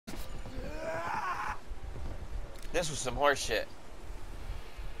this was some horse shit.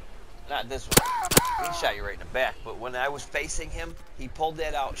 Not this one. He shot you right in the back. But when I was facing him, he pulled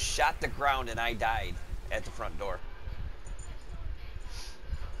that out, shot the ground, and I died at the front door.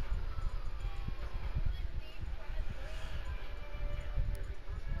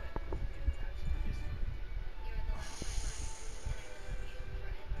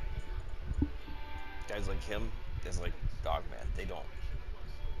 Guys like him is like Dogman. They don't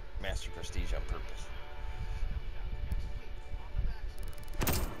master prestige on purpose.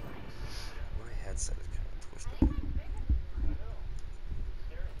 My headset is kind of twisted.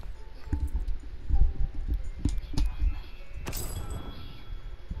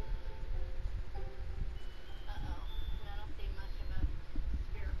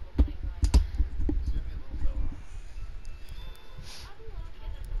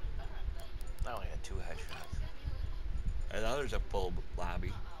 I only had 2 headshots. And others a full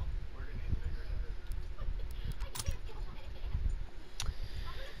lobby.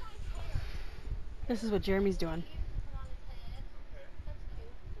 This is what Jeremy's doing.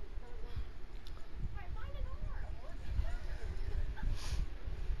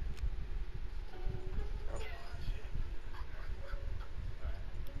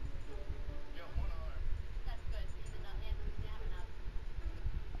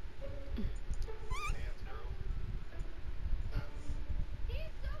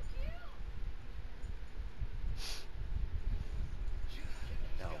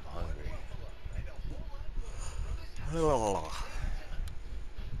 Oh.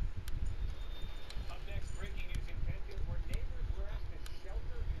 Up next, breaking news in Penton, where neighbors were asked to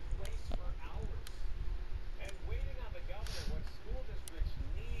shelter in place for hours. And waiting on the governor what school districts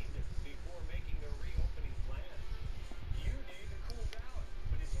need before making their reopening plans. You need to cool down.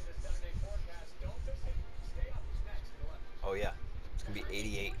 When you see the 7-day forecast, don't miss it. Stay up. It's next at 11. Oh yeah, it's gonna be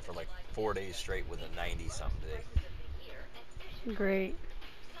 88 for like 4 days straight with a 90-something today. Great.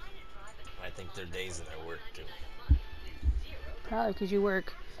 I think they're days that I work too. Probably because you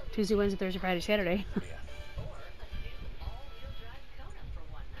work Tuesday, Wednesday, Thursday, Friday, Saturday. Yeah.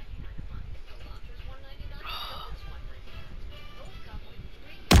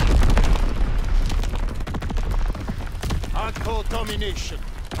 Hardcore domination.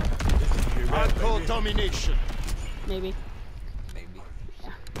 Hardcore domination. Maybe. Maybe.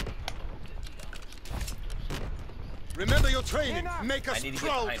 Remember your training. Make I us need to get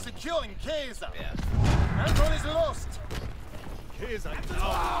proud. behind him. Securing Kaiser. Yeah. Anton is lost. Kaiser.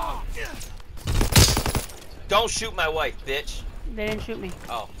 Don't shoot my wife, bitch. They didn't shoot me.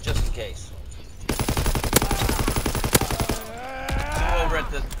 Oh, just in case. Go over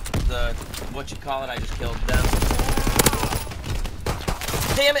at the what you call it? I just killed them.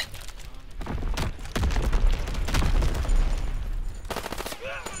 Damn it!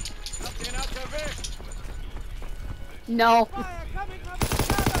 No.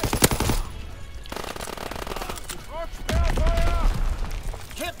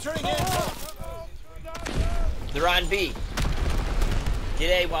 Capturing Anton. They're on B. Get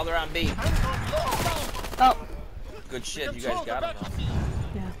A while they're on B. Oh. Good shit, you guys got them though.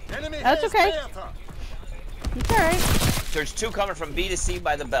 Yeah. Enemy That's has okay. Bertha. It's alright. There's 2 coming from B to C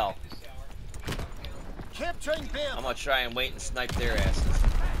by the bell. Capturing Bertha. I'm gonna try and wait and snipe their asses.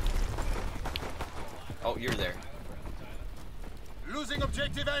 Oh, you're there. Losing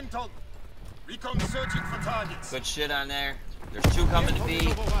objective Anton. Recon searching for targets. Good shit on there. There's 2 coming to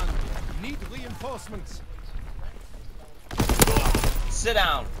B. Need reinforcements. Sit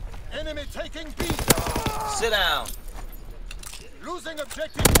down. Enemy taking B. Sit down. Losing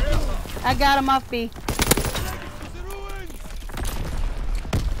objective Bertha. I got him off B.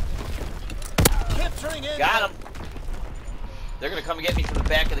 Capturing Anton. Got him. They're gonna come and get me from the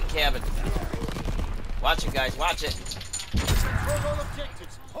back of the cabin. Watch it, guys. Watch it. Control all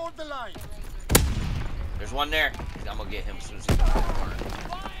objectives. Hold the line. There's one there. I'm gonna get him as soon as he comes in the corner.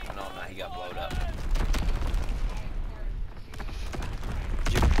 Oh, no, he got blowed up.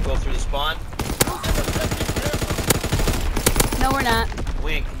 Did you go through the spawn? No, we're not.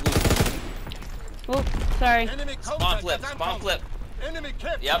 We ain't losing. Oh, sorry. Enemy Spawn contact flip. at Spawn Anton. flip. Enemy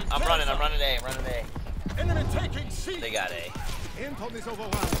captured. Yep, I'm running. Kaiser. I'm running A. I'm running A. Enemy taking C. They got A. Anton is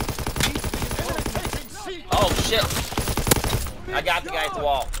overrun. Enemy taking C. Oh, shit. I got the guy at the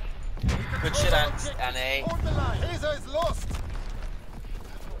wall. Good shit on A. Hold the line. Kaiser is lost.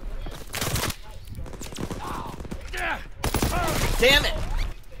 Damn it!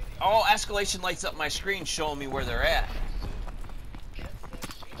 Oh, escalation lights up my screen showing me where they're at.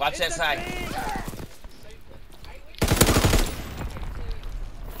 Watch that side.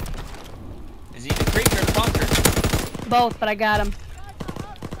 Is he in the creek or the bunker? Both, but I got him.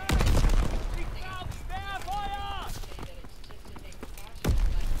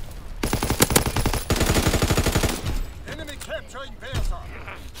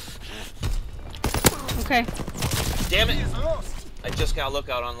 just got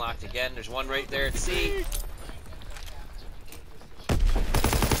lookout unlocked again. There's one right there at C.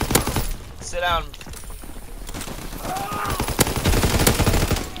 Sit down.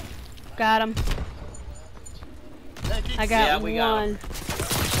 Got him. I got one.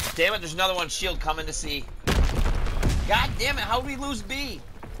 Damn it, there's another one shield coming to C. God damn it, how did we lose B?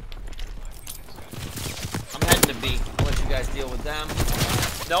 I'm heading to B. I'll let you guys deal with them.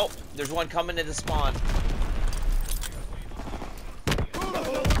 Nope, there's one coming to the spawn.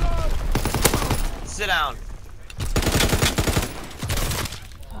 Sit down.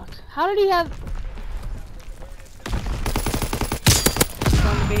 Fuck. How did he have...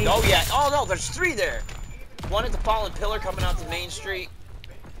 Oh yeah, oh no, there's 3 there. One at the fallen pillar coming out the main street.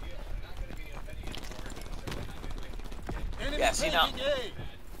 Yeah, see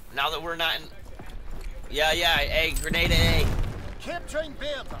now that we're not in... Yeah, A, grenade A. Capturing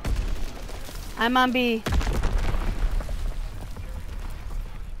Beta. I'm on B.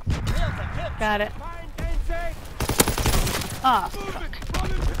 Got it. Oh, fuck.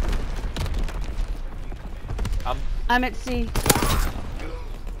 I'm at C.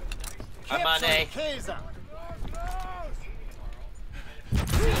 I'm on A.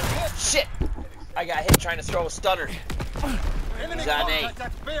 Shit! I got hit trying to throw a stunner. He's on A.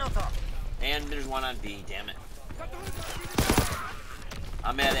 And there's one on B, damn it.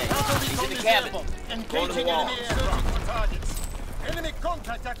 I'm at A. He's in the cabin. Going to the wall. Enemy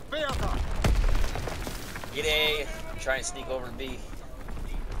contact at Beta. Get A. Try and sneak over to B.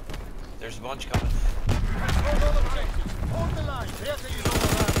 There's a bunch coming. Hold the line. Beta is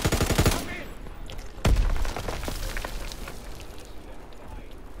overrun.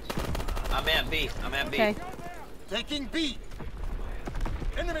 I'm at B. I'm at B. Okay. Taking B.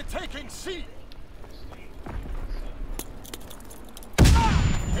 Enemy taking C.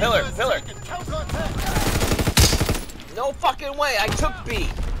 Pillar. Counterattack. No fucking way. I took B.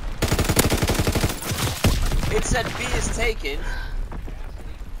 It said B is taken.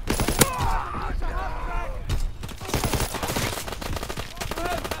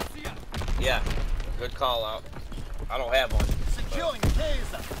 Yeah. Good call out. I don't have one. Securing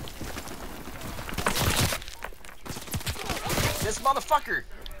Kaiser. This motherfucker.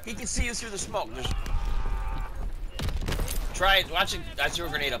 He can see us through the smoke. Try it. Watch it. I threw a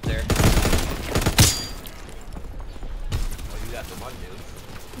grenade up there. Oh, you got the one, dude.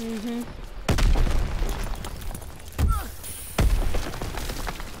 Mm-hmm.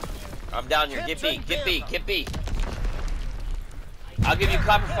 I'm down here. Get B. Get B. Get B. I'll give you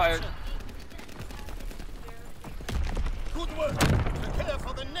copper fire. Good work. Prepare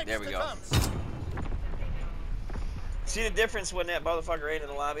for the next There we go. advance. See the difference when that motherfucker ain't in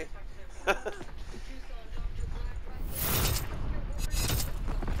the lobby?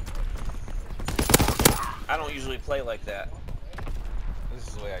 I don't usually play like that. This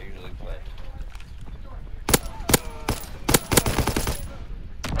is the way I usually play.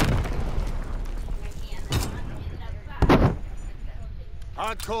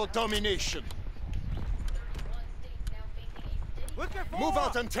 Hardcore domination. Move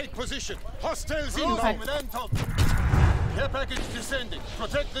out and take position. Hostiles inbound with Anton. Care package descending.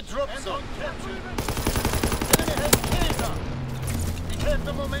 Protect the drop zone. Enemy has Kaiser. We have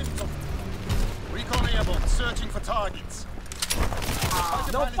the momentum. Recon airborne, searching for targets.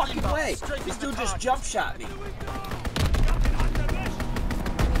 No fucking way! This dude just jump shot me.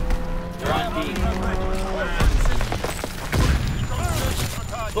 They're on B.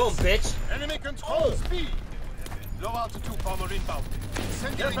 Boom, bitch. Enemy control speed. Low altitude bomber inbound.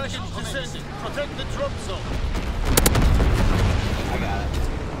 Care package descending. Protect the drop zone. I got it.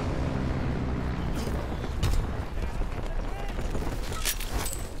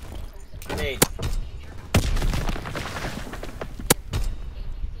 Grenade.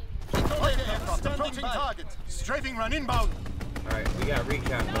 Approaching target. Strafing run inbound. Alright, we got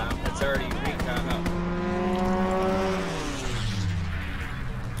recon now. It's already recon up.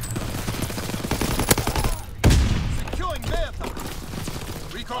 Securing Beta.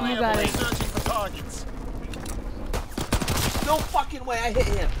 Recon You got airborne, it. searching for targets. No fucking way, I hit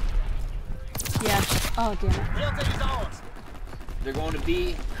him. Yeah. Oh, damn it. Beta is ours. They're going to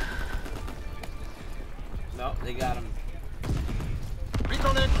B. No, they got him.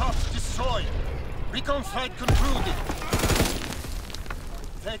 Recon aircraft destroyed. Recon flight concluded.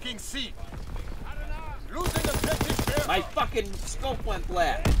 Taking C. Losing objective Beta. My fucking scope went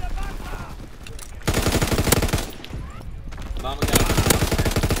black. Mama got him.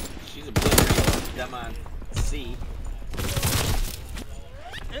 She's obliterated. Them on C.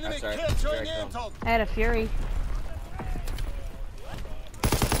 Enemy That's all right. capturing Here I come. Anton. I had a Fury.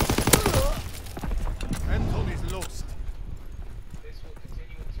 Anton is lost.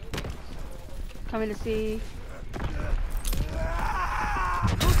 Coming to see.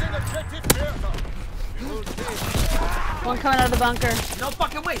 Losing objective Bertha. One coming out of the bunker. No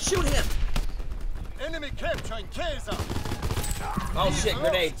fucking way, shoot him! Enemy capturing Kaiser. Oh shit,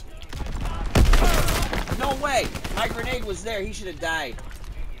 grenade. No way! My grenade was there, he should have died.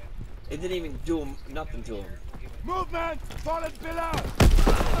 It didn't even do him nothing to him. Movement! Fallen pillar!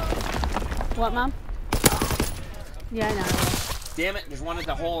 What, Mom? Yeah, I know. Damn it, there's one at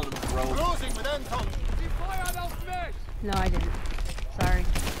the hole in the road. Closing with Anton. No, I didn't. Sorry.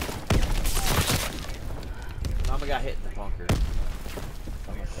 Mama got hit in the bunker.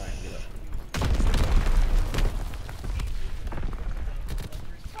 I'm gonna try and get up.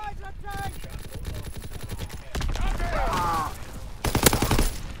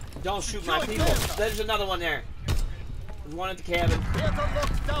 Don't shoot my people. There's another one there. There's one at the cabin. Bertha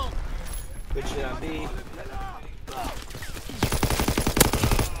locked down. Good shit on B.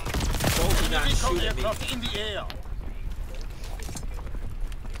 Told you not to shoot at me. Aircraft in the air.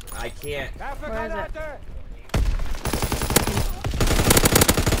 I can't. Where is it?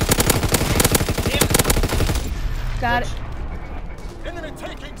 Damn it. Got it. Enemy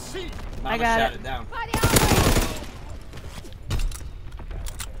taking C. Mama got shot it. it down.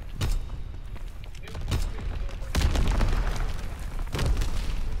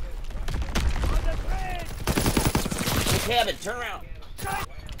 The cabin, turn around.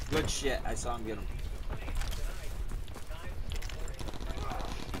 Good shit. I saw him get him.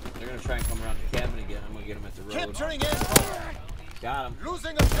 They're gonna try and come around the cabin again. I'm gonna get him at the road. Capturing Anton. Got him.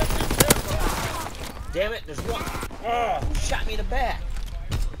 Losing objective Bertha. Damn it, there's one. Oh, who shot me in the back?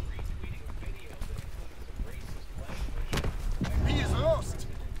 He is lost.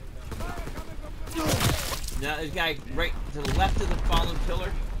 Now, there's a guy right to the left of the fallen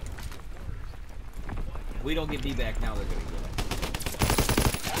pillar. We don't get B back now, they're gonna get it.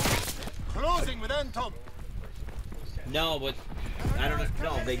 Closing with Anton. No, but I don't know.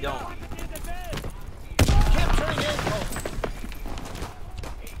 No, they don't. Capturing Anton.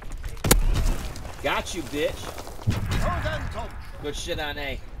 Got you, bitch. Hold Anton. Good shit on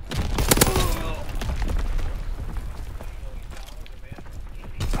A.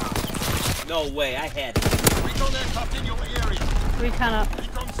 No way, I had it. Recon aircraft in your area. Recon up.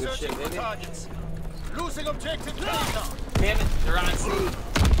 Recon Good searching shit, for baby. targets. Losing objective Kaiser. Damn it, they're on C.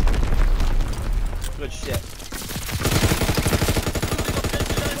 Good shit. Losing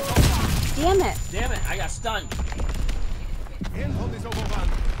objective Anton. Damn it. Damn it, I got stunned. Anton is overrun.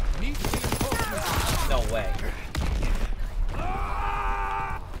 Need reinforcements. No way.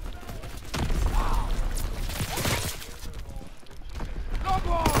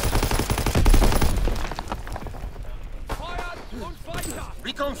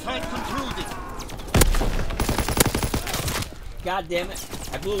 Recon flight concluded. God damn it.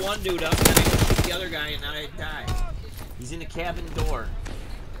 I blew one dude up, and then I go shoot the other guy, and now I die. He's in the cabin door.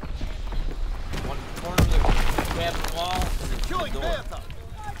 One corner of the cabin wall, and then the Killing door. Bertha.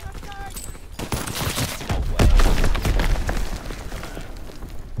 No way.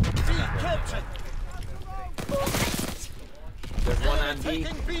 B captured. There's one on Enemy B.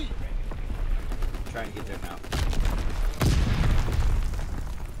 taking B. Trying to get there now.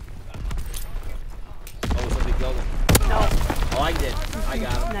 Oh, somebody killed him. No. Oh, I did. I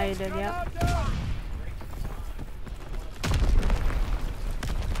got him. No, you did, yep.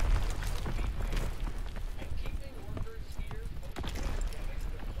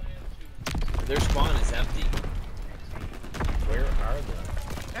 Their spawn is empty. Where are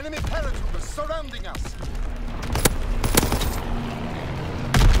they? Enemy paratroopers surrounding us.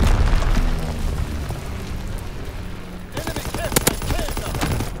 Enemy captured Kaiser.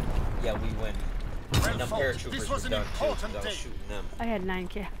 Yeah, we win. Well And the fought. paratroopers This was were an done too, 'cause important I was day. shooting them. I had 9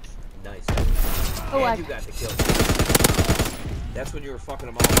 kills. Nice. Oh, And you got the kill. That's when you were fucking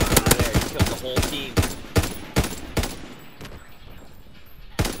them all up over there. You killed the whole team.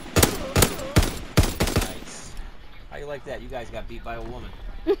 Nice. How you like that? You guys got beat by a woman.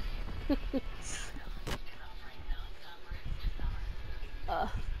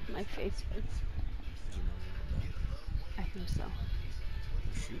 My face hurts. I think so.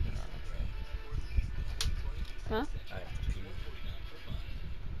 You're shooting on Huh? I have to pee.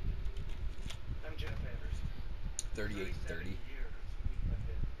 I'm Jeff Anderson. 38-30.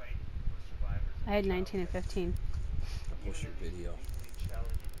 I had 19 and 15. I'll post your video.